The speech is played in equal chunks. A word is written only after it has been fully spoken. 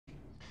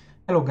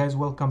Hello guys,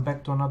 welcome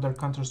back to another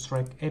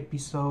Counter-Strike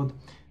episode.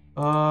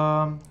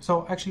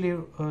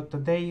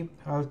 Today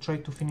I'll try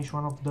to finish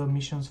one of the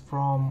missions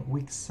from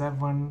week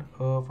 7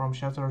 from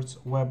Shattered's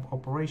web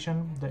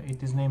operation.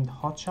 It is named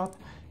Hotshot,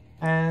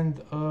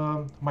 and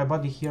my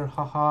buddy here,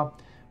 haha,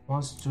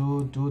 wants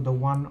to do the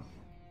one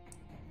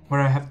where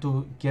I have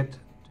to get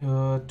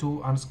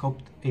 2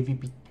 unscoped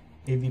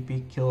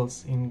AVP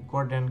kills in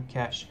Gordon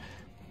Cache.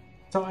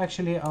 So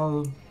actually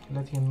I'll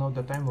let him know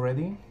that I'm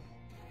ready.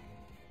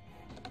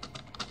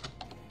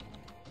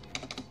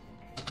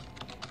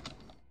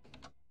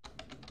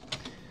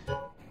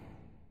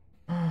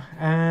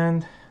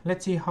 And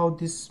let's see how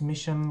this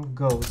mission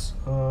goes.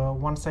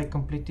 Once I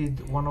completed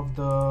one of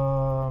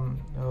the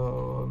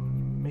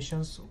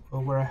missions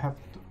where I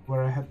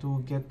had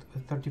to get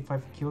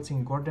 35 kills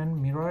in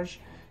Gordon Mirage,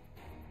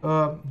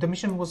 the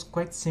mission was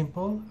quite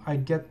simple. I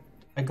got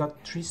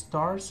 3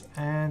 stars,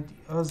 and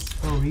as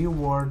a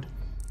reward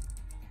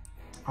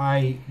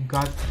I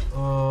got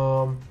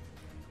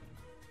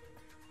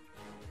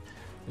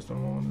just a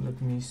moment,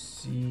 let me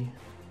see,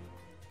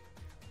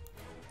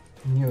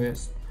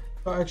 newest.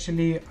 So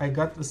actually I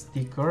got a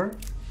sticker.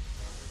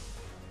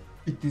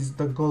 It is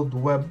the gold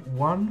web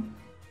one.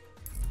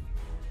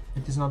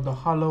 It is not the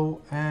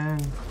hollow,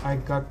 and I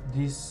got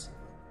this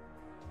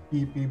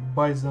PP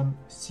Bison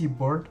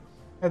seaboard.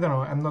 I don't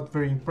know, I'm not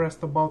very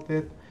impressed about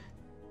it.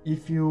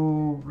 If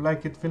you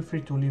like it, feel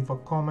free to leave a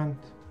comment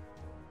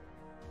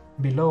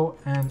below,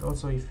 and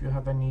also if you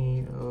have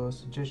any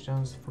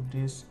suggestions for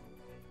this.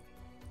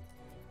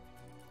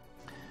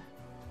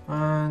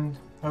 And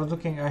I was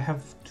looking, I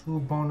have 2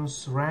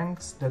 bonus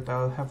ranks that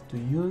I'll have to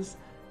use.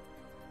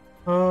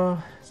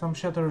 Some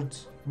Shattered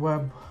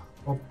web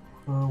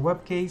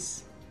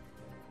case,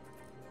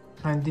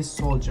 and this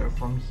soldier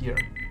from here.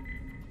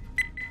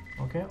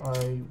 Okay,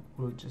 I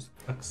will just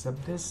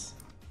accept this.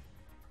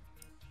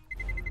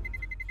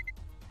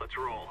 Let's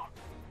roll.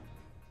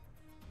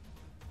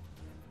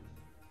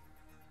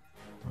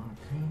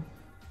 Okay.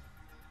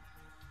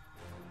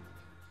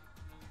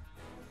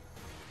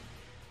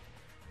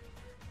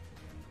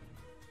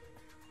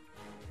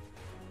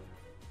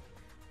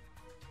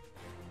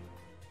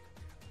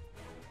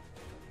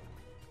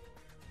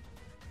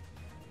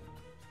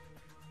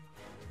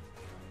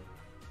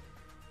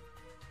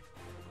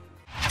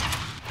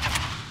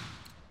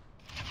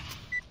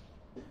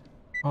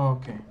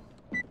 Okay,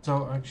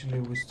 so actually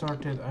we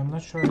started, I'm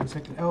not sure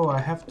exactly. Oh, I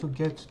have to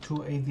get 2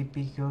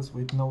 AVP kills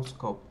with no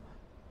scope,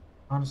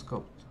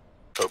 unscoped.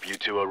 Hope you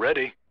two are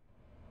ready.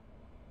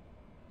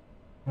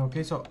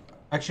 Okay, so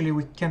actually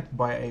we can't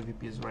buy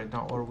AVPs right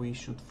now, or we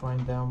should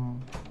find them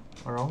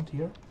around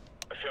here.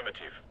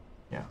 Affirmative.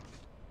 Yeah.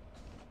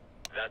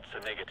 That's a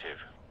negative.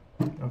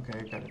 Okay,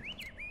 I got it.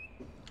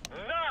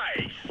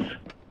 Nice!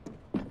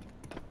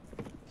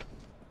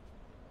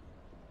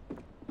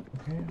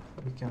 Okay,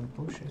 we can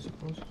push, I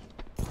suppose.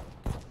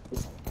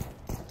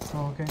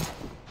 Oh, okay.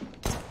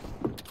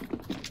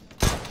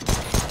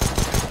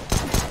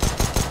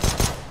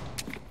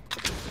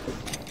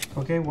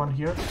 Okay, one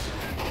here.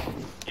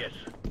 Yes.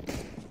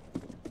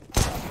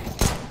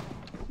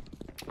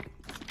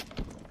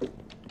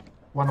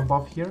 One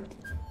above here.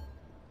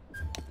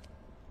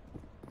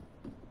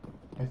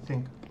 I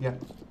think, yeah.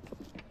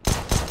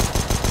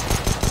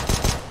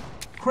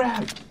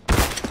 Crap!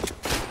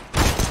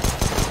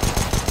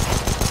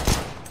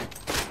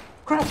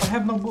 Crap, I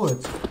have no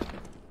bullets.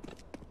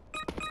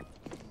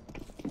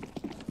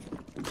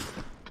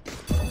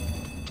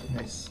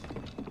 Nice.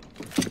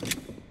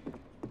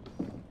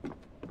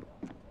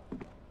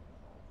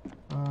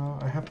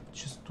 I have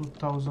just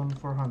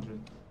 2,400.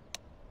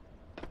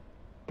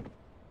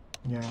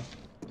 Yeah.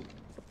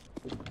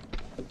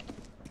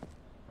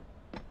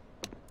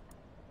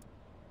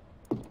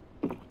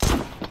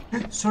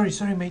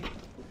 Sorry, mate.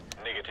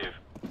 Negative.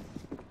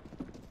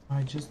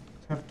 I just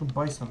have to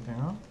buy something,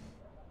 huh?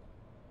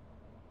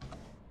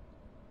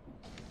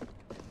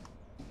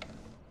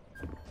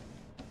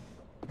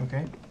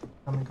 Okay,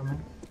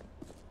 coming.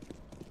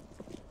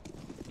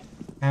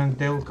 And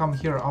they'll come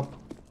here up.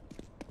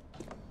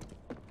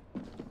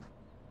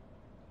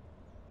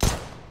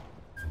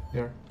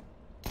 There.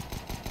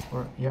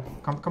 Or, yeah,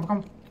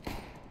 come.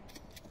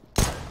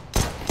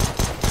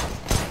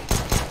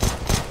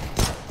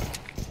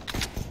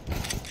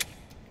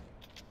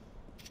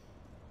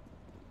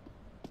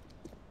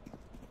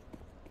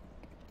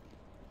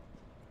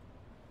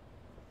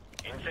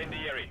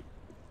 Incendiary.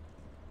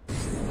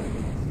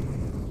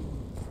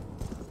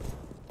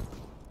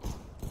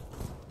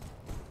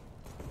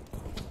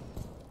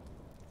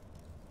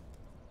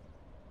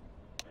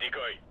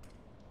 Decoy.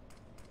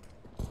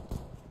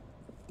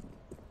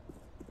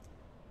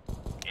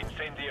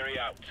 Incendiary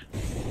out.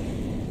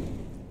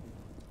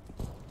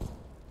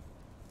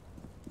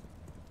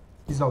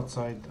 He's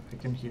outside, I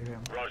can hear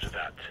him. Roger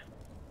that.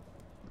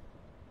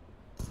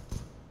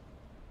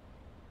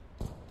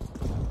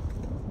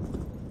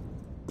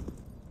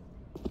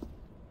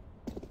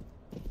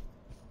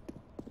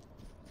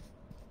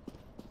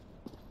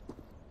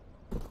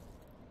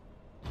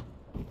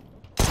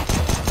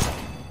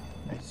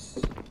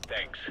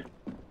 Thanks.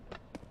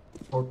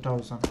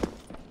 4,000.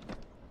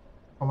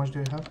 How much do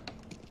you have?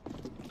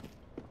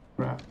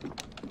 Crap.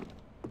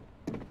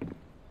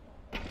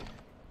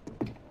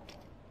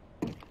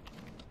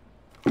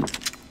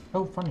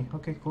 Oh, funny.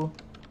 Okay, cool.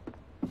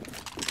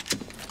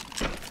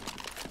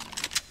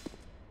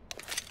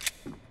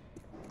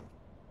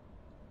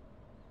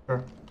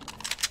 Sure.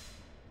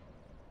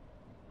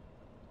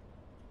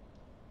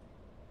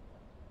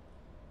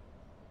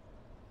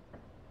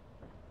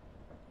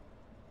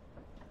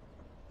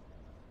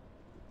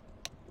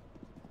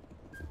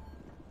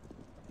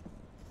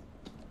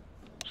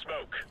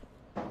 Smoke.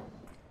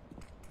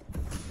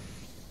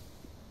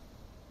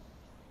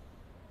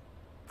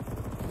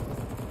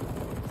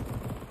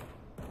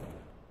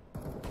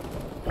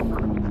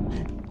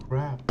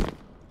 Crap.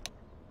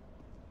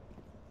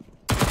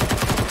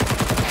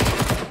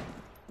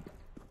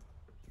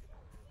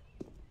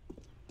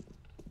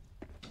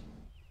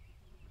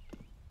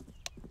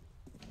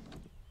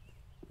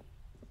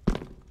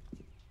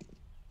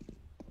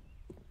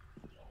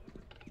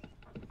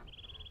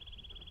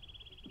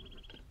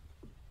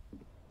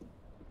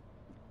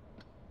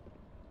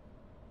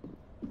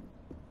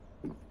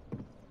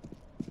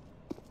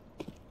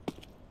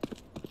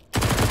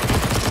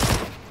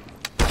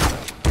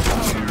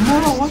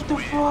 No, what the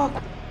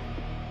fuck?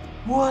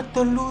 What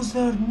the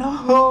loser?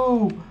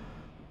 No!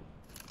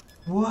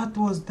 What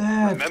was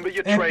that? Remember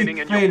your Epic training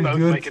and fail, you'll both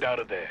dude. make it out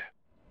of there.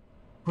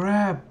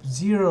 Crap,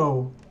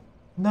 0.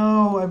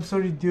 No, I'm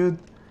sorry, dude.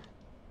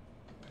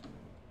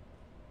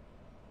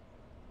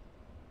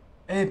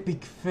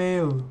 Epic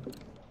fail.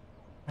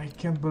 I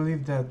can't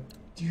believe that.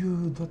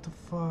 Dude, what the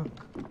fuck?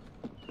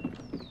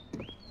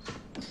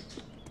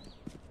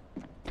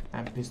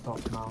 I'm pissed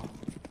off now.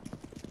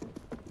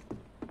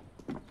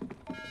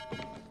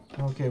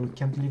 Okay, we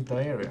can't leave the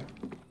area.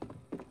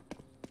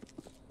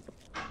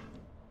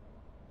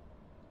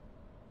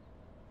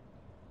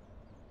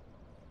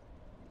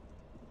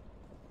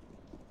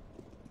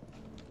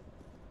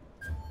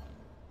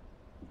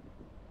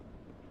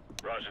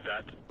 Roger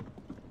that.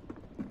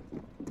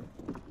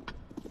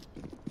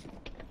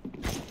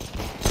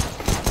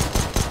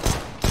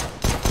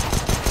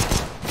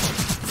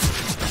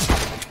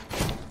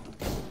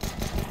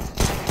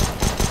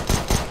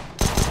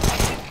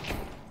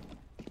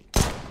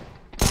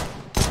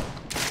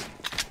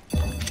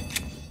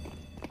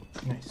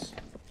 Nice.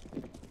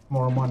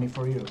 More money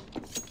for you.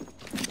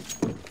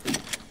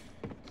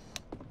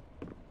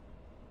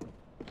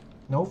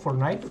 No, for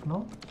knife?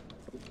 No?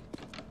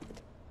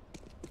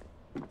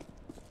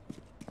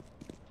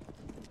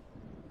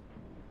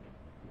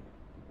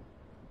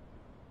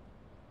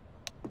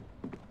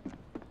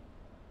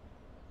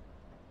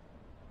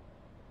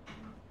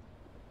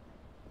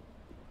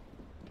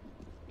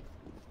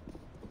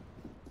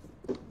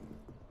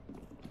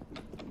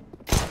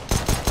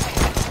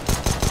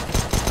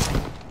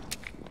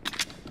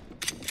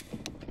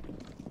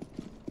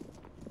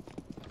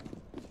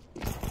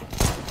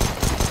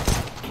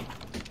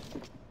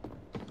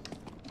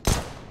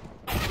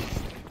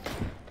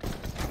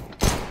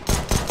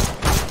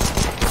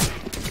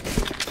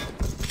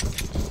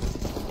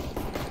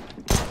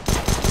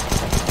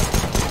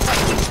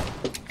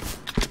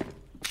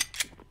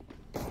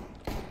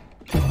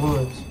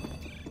 Bullets.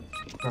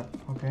 Crap,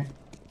 okay.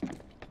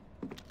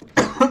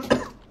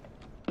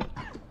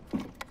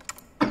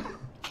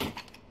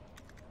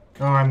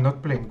 No, I'm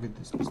not playing with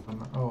this pistol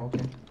now. Oh,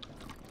 okay.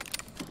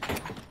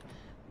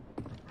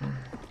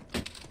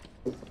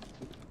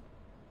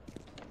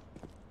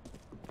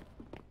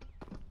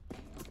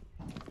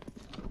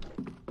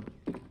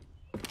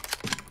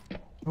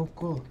 Oh,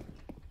 cool.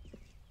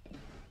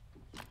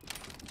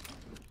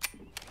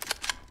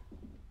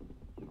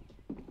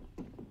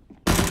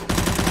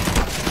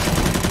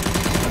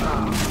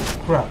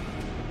 Crap.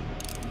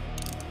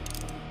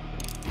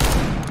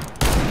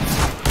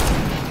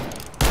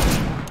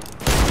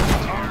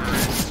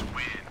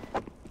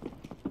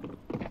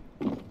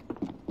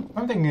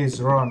 Something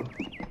is wrong.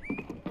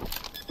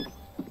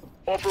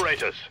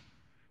 Operators,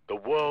 the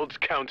world's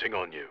counting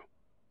on you.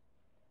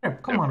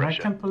 Crap, come No on,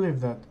 pressure. I can't believe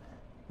that.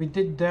 We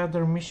did the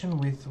other mission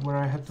with where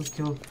I had to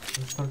kill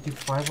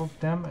 35 of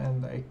them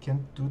and I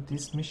can't do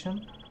this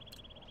mission?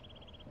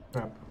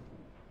 Crap.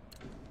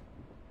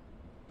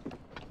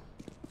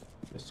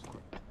 Just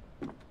crap.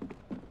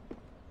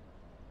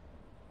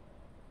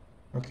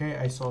 Okay,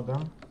 I saw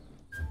them.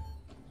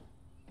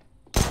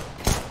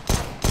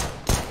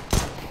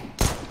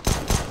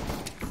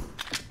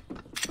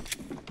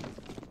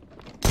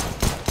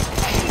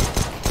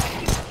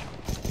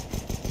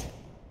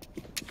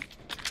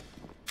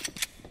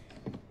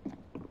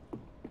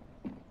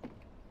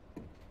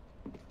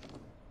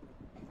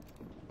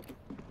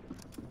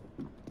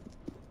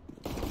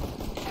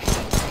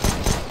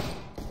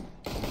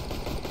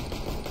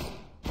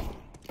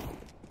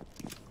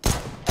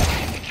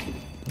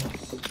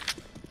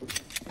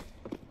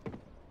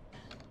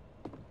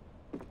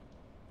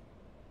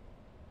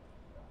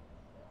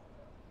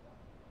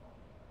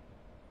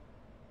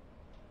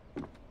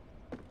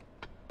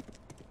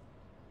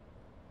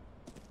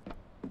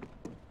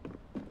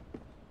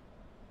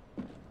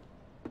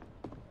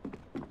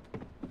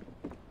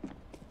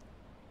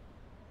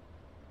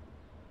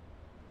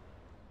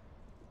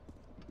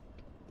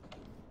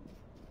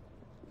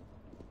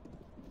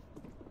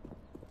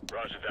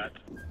 Roger that.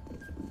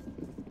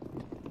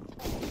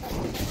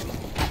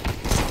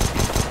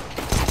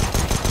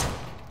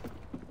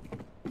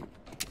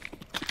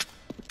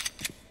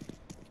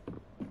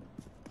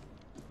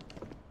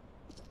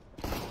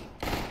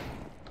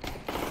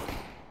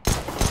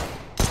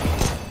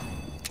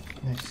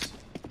 Nice.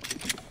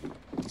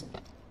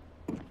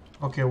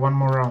 Okay, one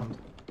more round.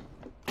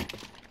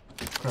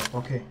 Crap,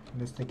 okay,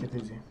 let's take it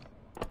easy.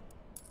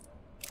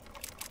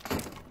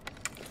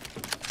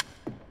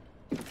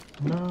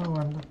 No,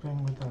 I'm not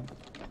playing with that.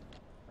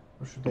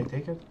 Or should I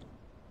take it?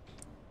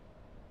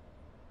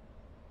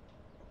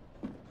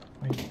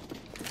 Wait.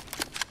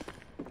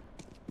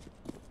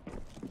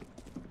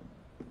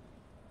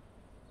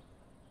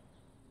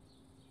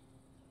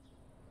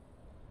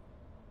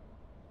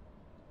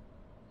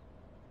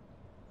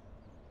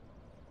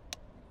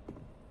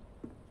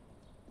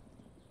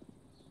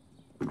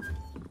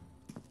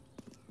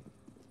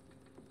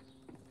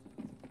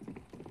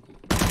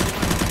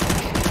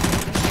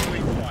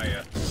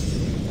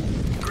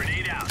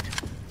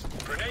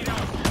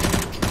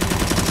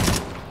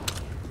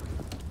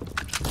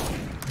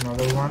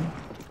 Another one.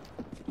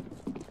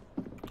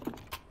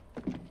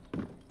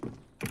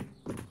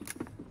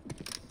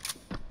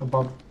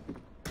 Above.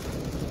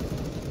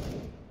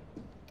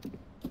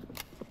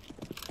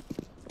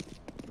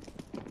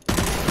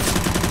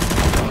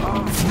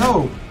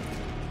 No!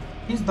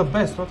 He's the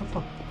best, what the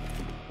fuck?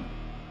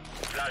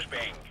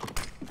 Flashbang.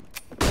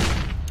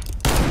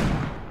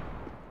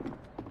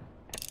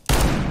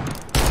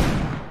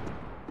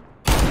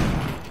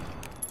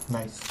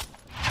 Nice.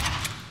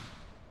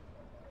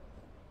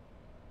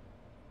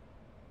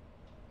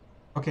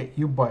 Okay,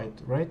 you buy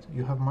it, right?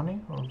 You have money?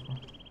 Or...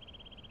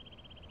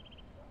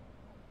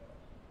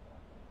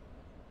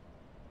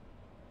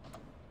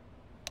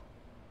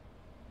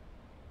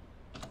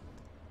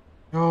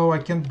 Oh, I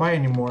can't buy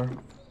anymore.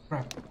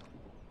 Crap.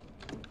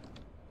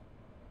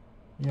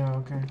 Yeah,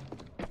 okay.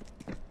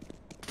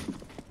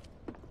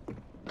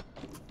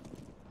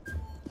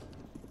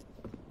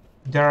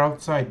 They're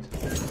outside.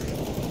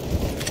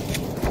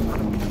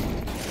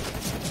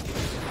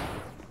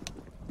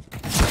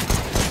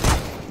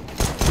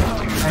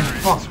 And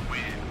fuck.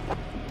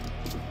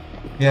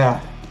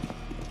 Yeah.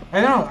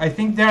 I don't know, I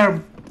think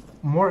they're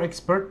more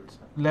expert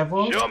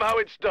level. Show them how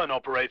it's done,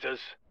 operators.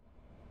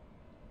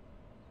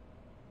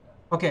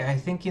 Okay, I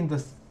think in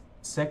the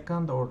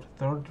second or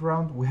third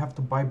round we have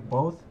to buy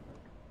both.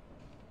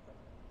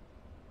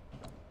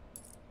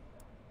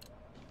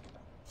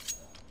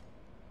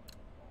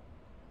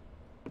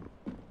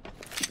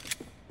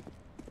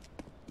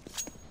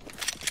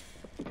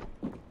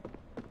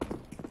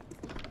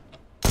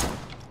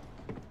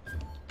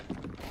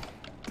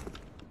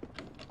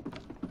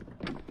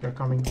 They're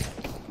coming.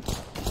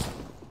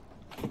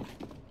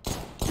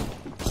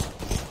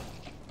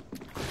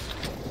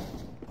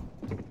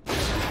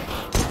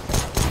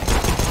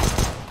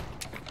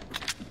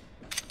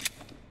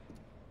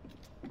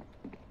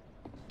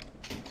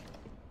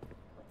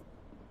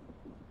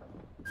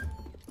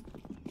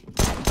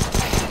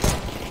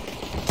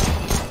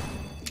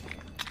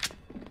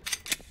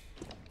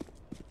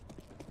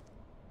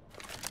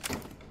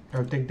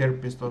 I'll take their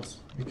pistols.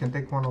 You can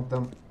take one of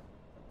them.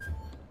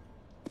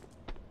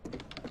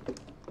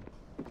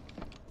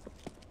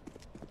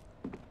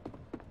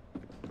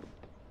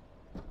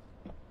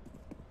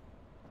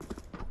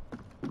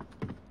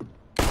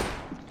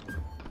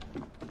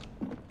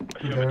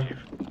 Affirmative.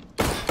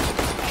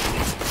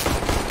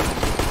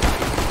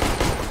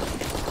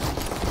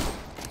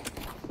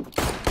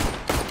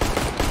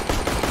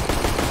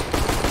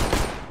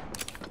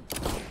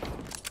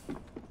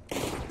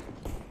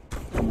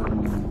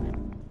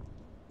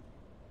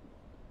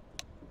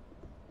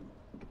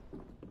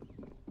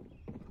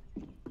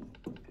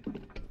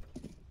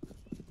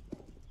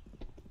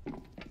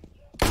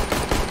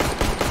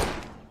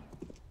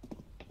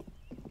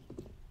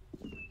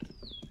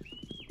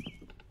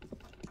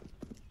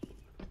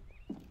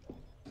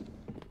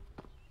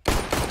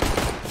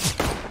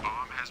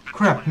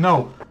 Crap,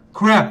 no!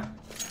 Crap!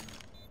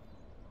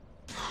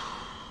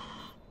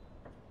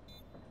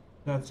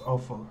 That's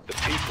awful. The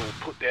people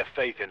put their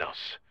faith in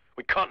us.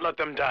 We can't let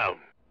them down.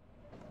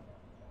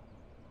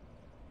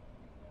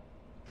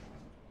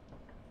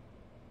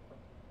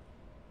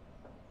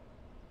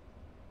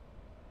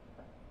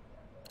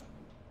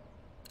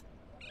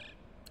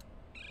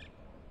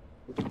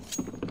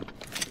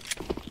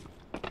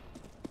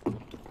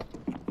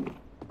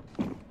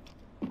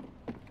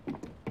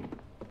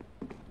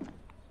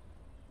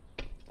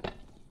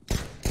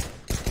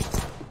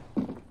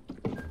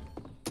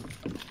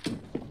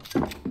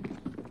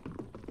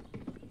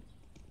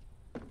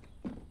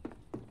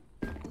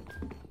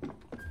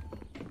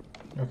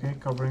 Okay,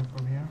 covering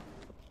from here.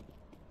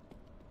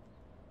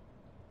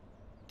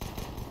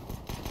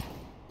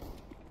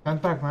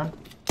 Stand back, man.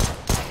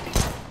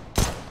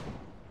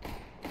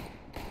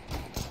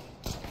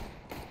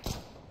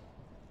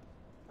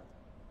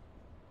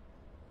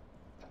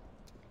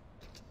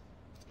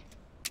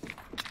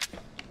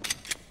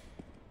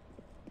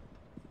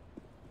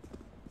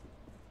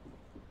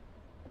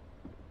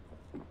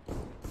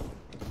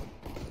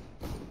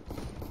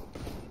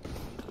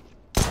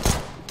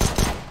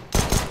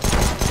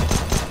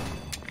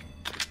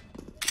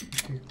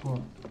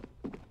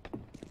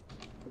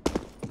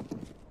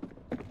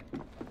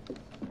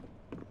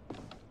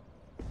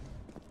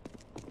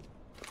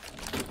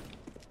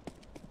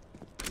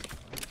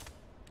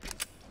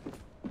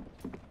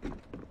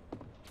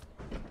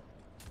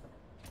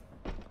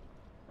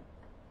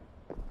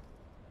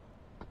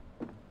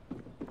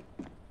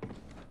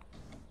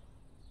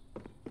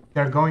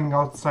 They're going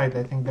outside.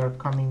 I think they're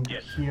coming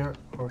Yes. here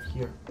or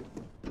here.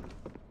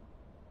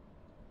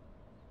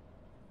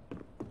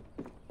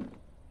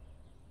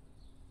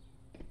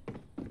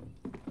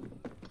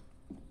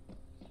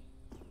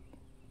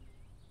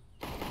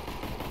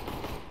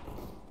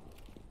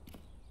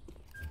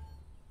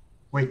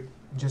 Wait,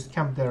 just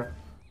camp there.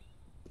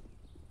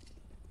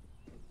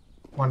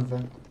 One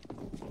vent.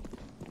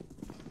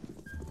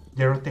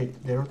 They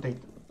rotate, they rotate.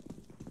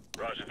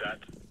 Roger that.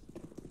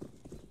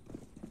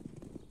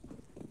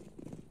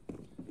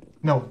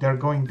 No, they're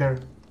going there.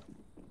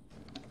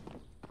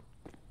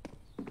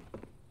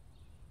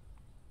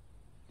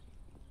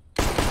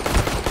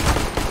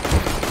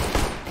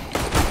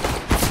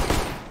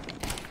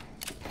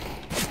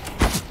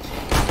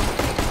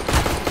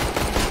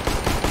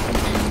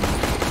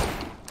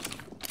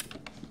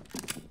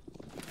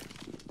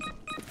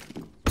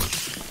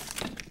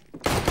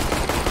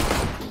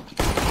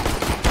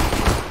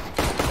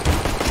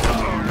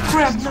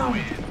 Crap, no!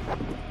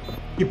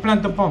 He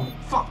planted the bomb.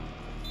 Fuck!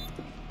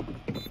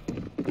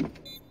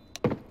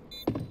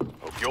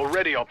 Hope you're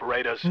ready,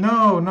 operators.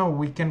 No,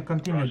 we can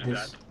continue Roger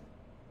this. that.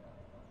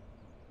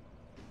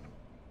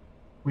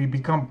 We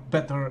become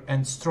better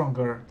and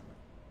stronger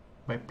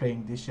by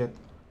playing this shit.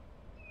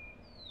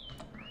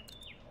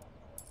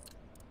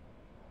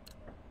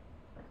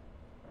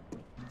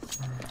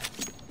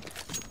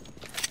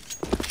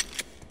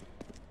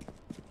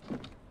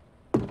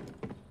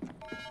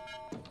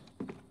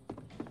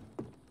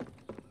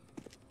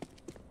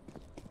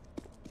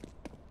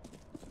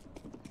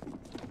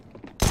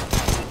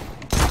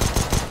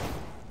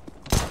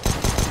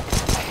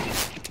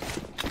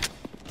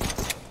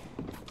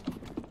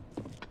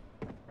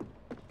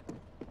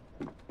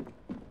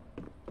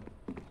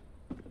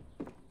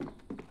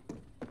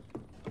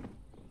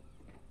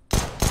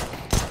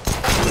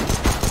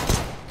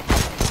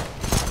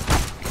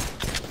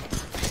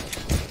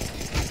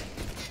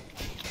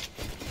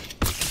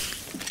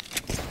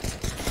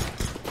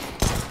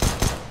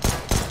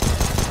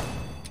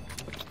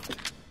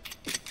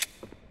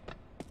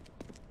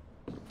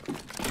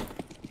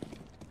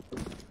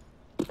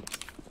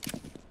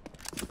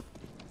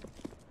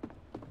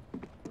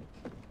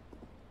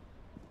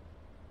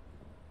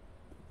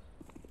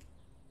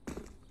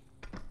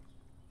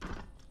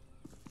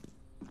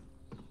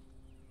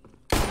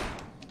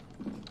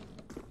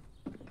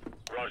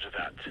 Roger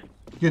that.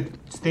 Dude,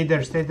 stay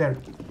there, stay there.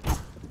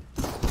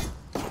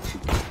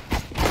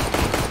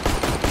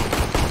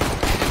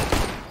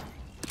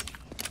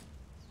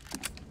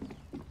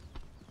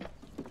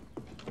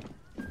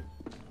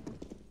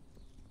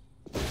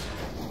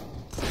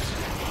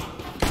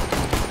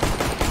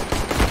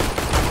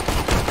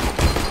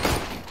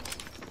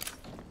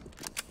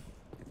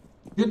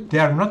 Dude, they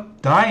are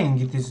not dying.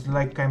 It is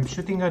like I'm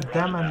shooting at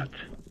them Roger and... that.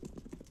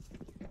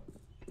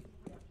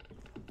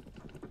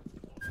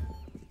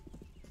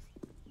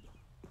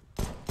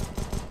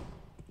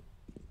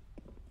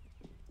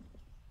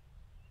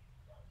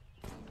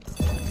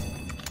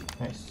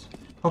 Nice.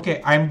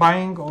 Okay, I'm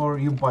buying or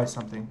you buy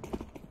something.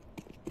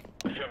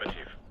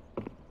 Affirmative.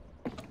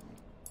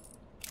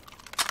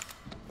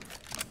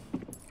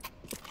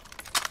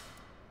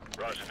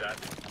 Roger that.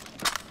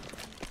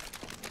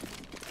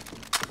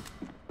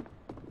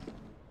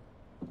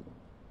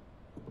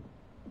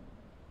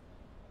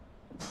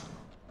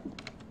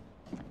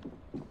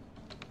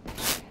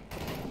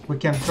 We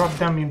can drop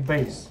them in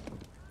base.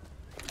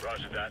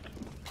 Roger that.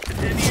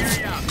 In the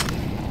area.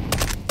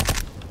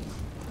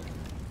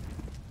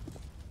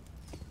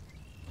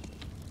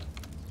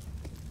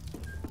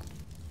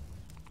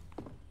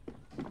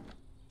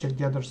 Check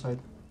the other side.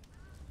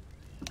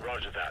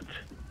 Roger that.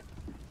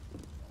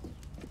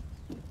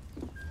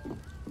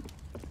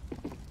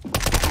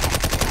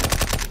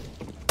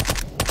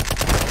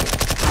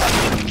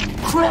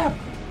 Crap!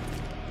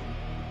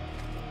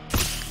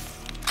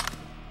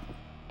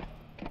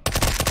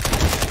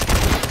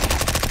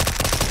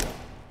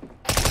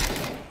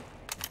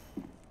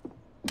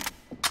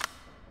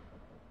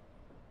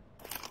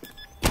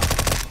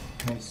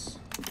 Nice.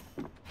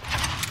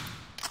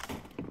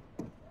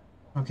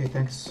 Okay,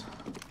 thanks.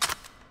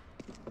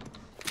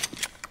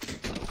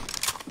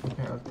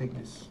 Okay, I'll take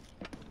this.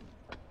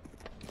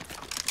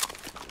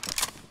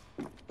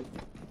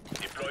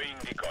 Deploying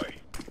decoy.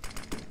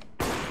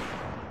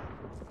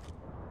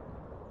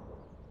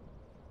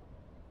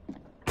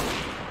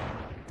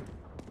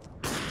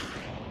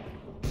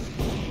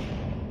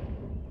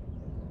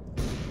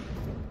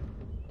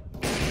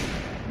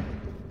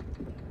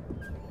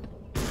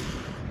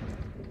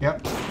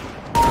 Yep.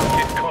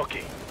 Get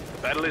cocky.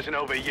 Battle isn't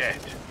over yet.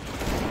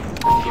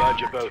 Glad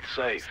you're both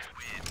safe.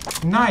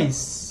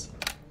 Nice!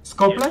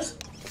 Scopeless?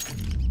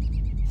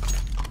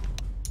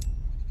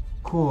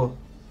 Cool.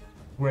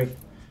 Great.